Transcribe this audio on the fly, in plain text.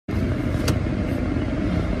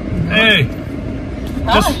Hey,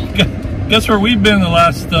 guess where we've been the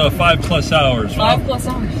last 5+ hours? 5+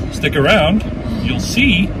 hours. Stick around, you'll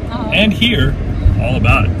see and hear all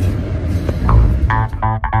about it.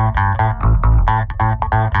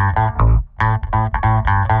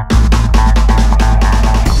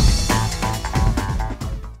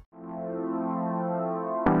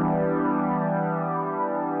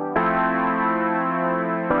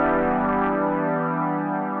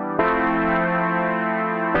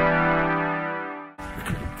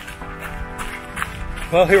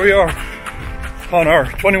 Well, here we are on our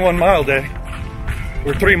 21-mile day.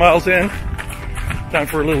 We're 3 miles in. Time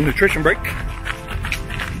for a little nutrition break.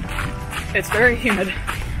 It's very humid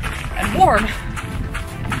and warm.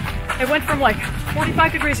 It went from like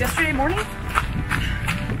 45 degrees yesterday morning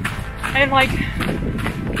and like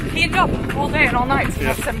heated up all day and all night. So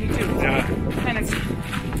it's 72. Yeah. And it's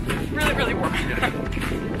really, really warm. Yeah.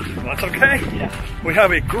 Well, that's okay. Yeah. We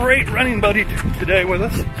have a great running buddy today with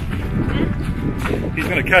us. He's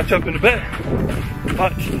going to catch up in a bit,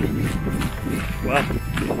 but, well,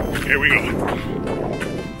 here we go.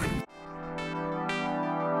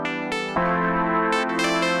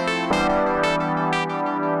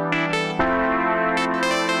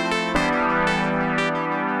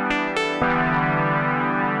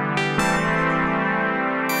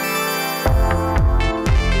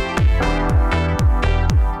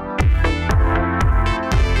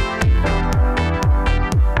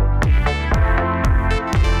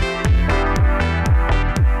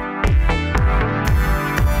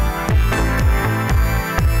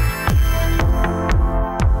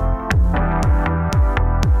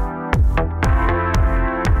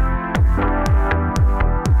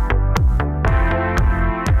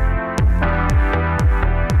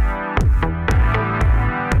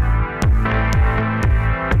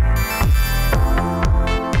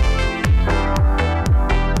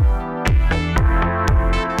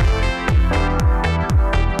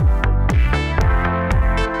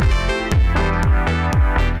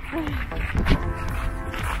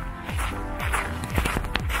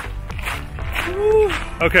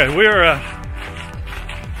 Okay, we are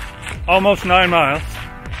almost 9 miles.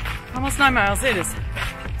 Almost 9 miles. It is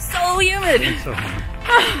so humid.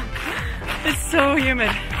 It's so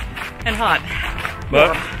humid and hot.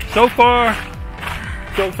 But so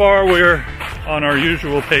far we're on our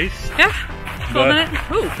usual pace. Yeah, 12-minute,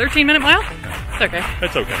 13-minute mile. It's okay.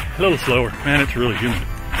 It's okay. A little slower. Man, it's really humid.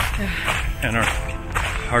 And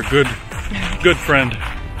our good friend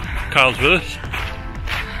Kyle's with us.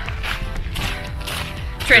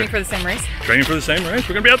 Training for the same race. Training for the same race.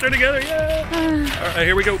 We're gonna be out there together. Yeah. All right,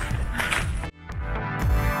 here we go.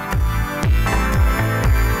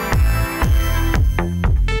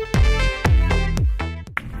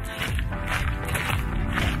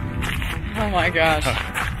 Oh my gosh.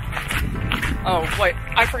 Oh wait,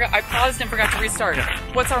 I forgot. I paused and forgot to restart.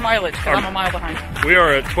 Yeah. What's our mileage? Because I'm a mile behind. We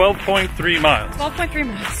are at 12.3 miles. 12.3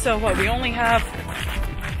 miles. So what? We only have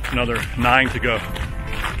another 9 to go.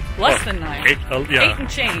 Less than 9. 8, yeah. 8 and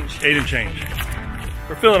change. 8 and change.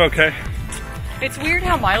 We're feeling okay. It's weird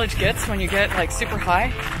how mileage gets when you get like super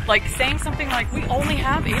high. Like saying something like we only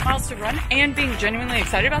have 8 miles to run and being genuinely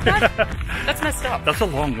excited about that. That's messed up. That's a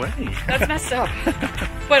long way. That's messed up.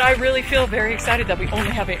 But I really feel very excited that we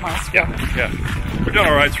only have 8 miles to go. Yeah. We're doing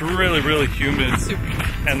all right. It's really, really humid.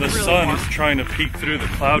 And the really sun warm. is trying to peek through the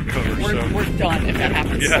cloud cover. We're done if that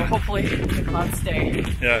happens. Yeah. So hopefully the clouds stay.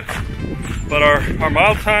 Yeah. But our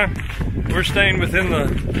mile time, we're staying within the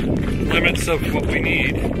limits of what we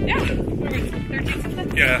need. Yeah. 13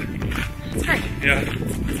 something? Yeah. That's great. Yeah.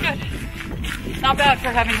 It's good. Not bad for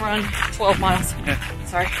having run 12 miles. Yeah.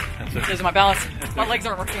 Sorry. That's it. Losing my balance. My legs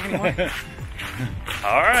aren't working anymore.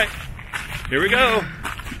 All right. Here we go.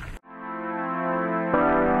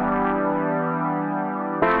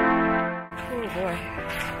 Oh boy.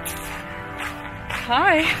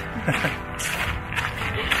 Hi.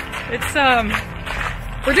 It's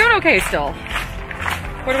we're doing okay still.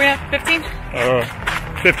 What are we at? 15?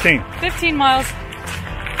 15. 15 miles.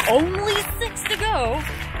 Only 6 to go.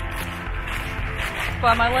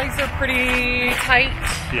 But my legs are pretty tight.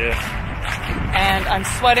 Yeah. And I'm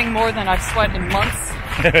sweating more than I've sweat in months.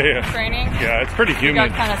 Yeah. Training. Yeah, it's pretty We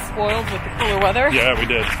humid. got kind of spoiled with the cooler weather. Yeah, we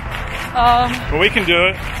did. But we can do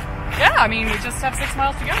it. Yeah, I mean, we just have 6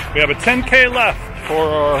 miles to go. We have a 10K left for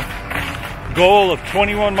our goal of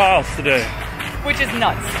 21 miles today. Which is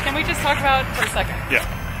nuts. Can we just talk about for a second? Yeah.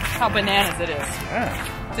 How bananas it is.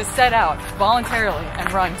 Yeah. To set out voluntarily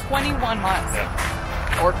and run 21 miles.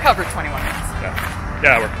 Yeah. Or cover 21 miles. Yeah.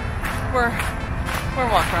 Yeah, we're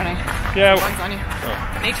walk running. Yeah. Bugs on you.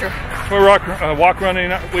 Nature. We're walk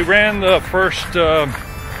running. We ran the first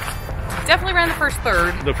definitely ran the first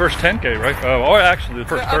third. The first 10K, right? Oh, actually, the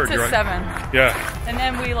first Up third, to right? 7. Yeah. And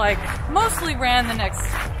then we like mostly ran the next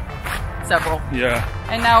several. Yeah.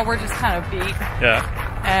 And now we're just kind of beat. Yeah.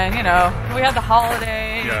 And you know, we had the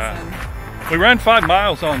holidays. Yeah. And We ran 5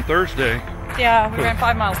 miles on Thursday. yeah, we ran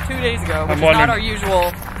 5 miles 2 days ago, which is wondering- not our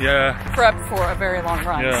usual Yeah. prep for a very long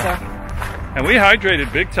run. Yeah. So And we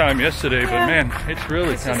hydrated big time yesterday, but Yeah. man, it's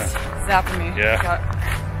really it's kind just of. zapping me. Yeah. Got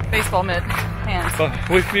baseball mitt hands. But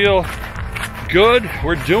we feel good.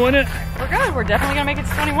 We're doing it. We're good. We're definitely gonna make it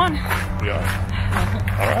to 21. Yeah.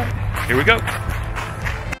 All right. Here we go.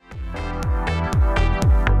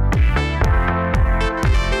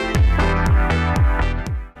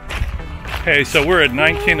 Okay, so we're at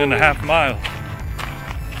 19.5 miles.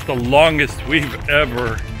 It's the longest we've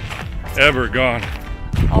ever gone.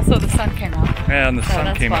 Also, the sun came out. And the sun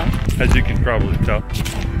that's came fun. out, as you can probably tell.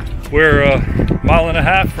 We're a mile and a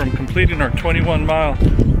half from completing our 21 mile.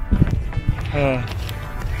 A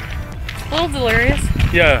little delirious.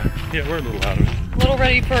 Yeah, we're a little out of it. A little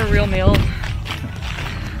ready for a real meal.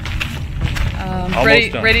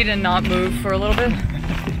 Almost done. Ready to not move for a little bit.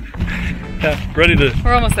 Yeah, ready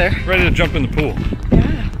We're almost there. to jump in the pool.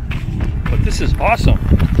 Yeah. But this is awesome.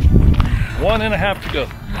 1.5 to go.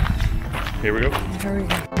 Here we go. Here we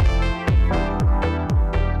go.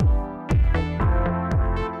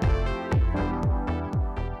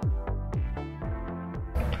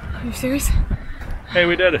 Are you serious? Hey,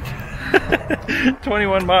 we did it.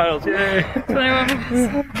 21 miles, yay. 21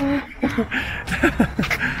 minutes.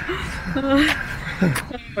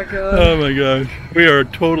 Oh my god. Oh my gosh. We are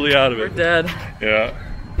totally out of We're it. dead. Yeah.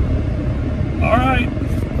 All right.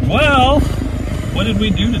 Well, what did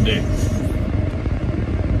we do today?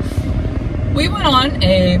 We went on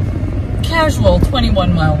a casual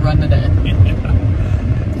 21-mile run today.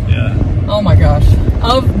 Yeah. Oh my gosh.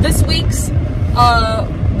 Of this week's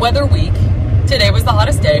weather week, today was the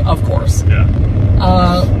hottest day, of course. Yeah.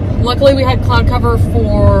 Luckily we had cloud cover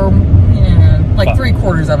for like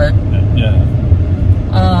 3/4 of it. Yeah.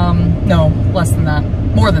 No, less than that.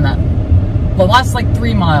 More than that. The last like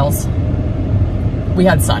 3 miles, we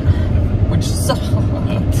had sun, which sucked.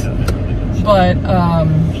 But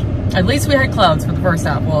at least we had clouds for the first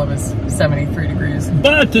half. Well, it was 73 degrees.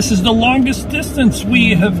 But this is the longest distance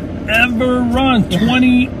we have ever run,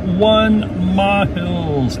 21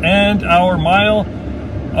 miles. And our mile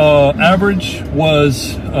average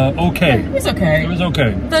was okay. It was okay. It was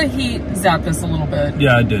okay. The heat zapped us a little bit.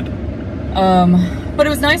 Yeah, it did. But it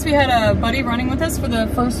was nice. We had a buddy running with us for the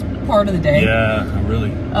first part of the day. Yeah,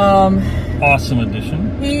 really. Awesome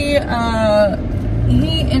addition. He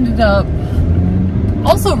ended up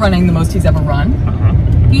also running the most he's ever run.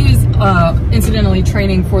 He's incidentally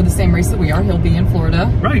training for the same race that we are. He'll be in Florida.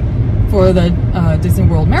 Right. For the Disney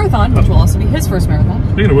World Marathon, which will also be his first marathon.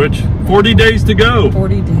 Speaking of which, 40 days to go.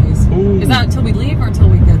 40 days. Ooh. Is that until we leave or until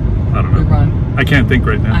we get I don't know. the run? I can't think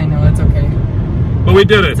right now. I know, it's okay. But we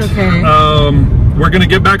did it. It's okay. We're gonna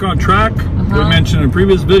get back on track. We mentioned in a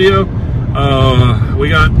previous video.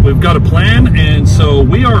 We've got a plan, and so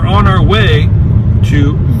we are on our way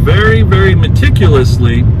to very, very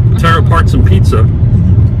meticulously tear apart some pizza.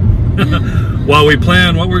 While we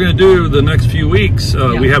plan what we're going to do the next few weeks,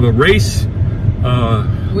 we have a race a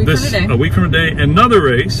week from today, another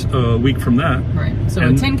race a week from that. Right. So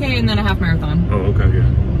a 10K and then a half marathon. Oh, okay, yeah.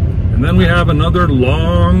 And then we have another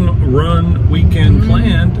long run weekend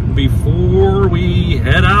planned before we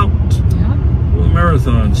head out for the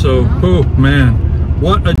marathon. So, oh man,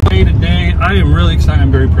 what a day today! I am really excited.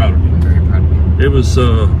 I'm very proud of you. I'm very proud of you. It was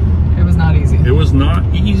not easy. It was not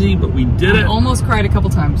easy, but we did it. I almost cried a couple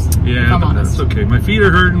times. Yeah, if I'm but honest. that's okay. My feet are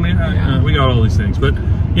hurting. We got all these things, but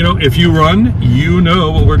you know, if you run, you know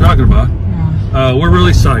what we're talking about. Yeah. We're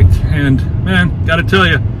really psyched, and man, got to tell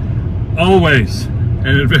you, always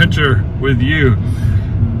an adventure with you.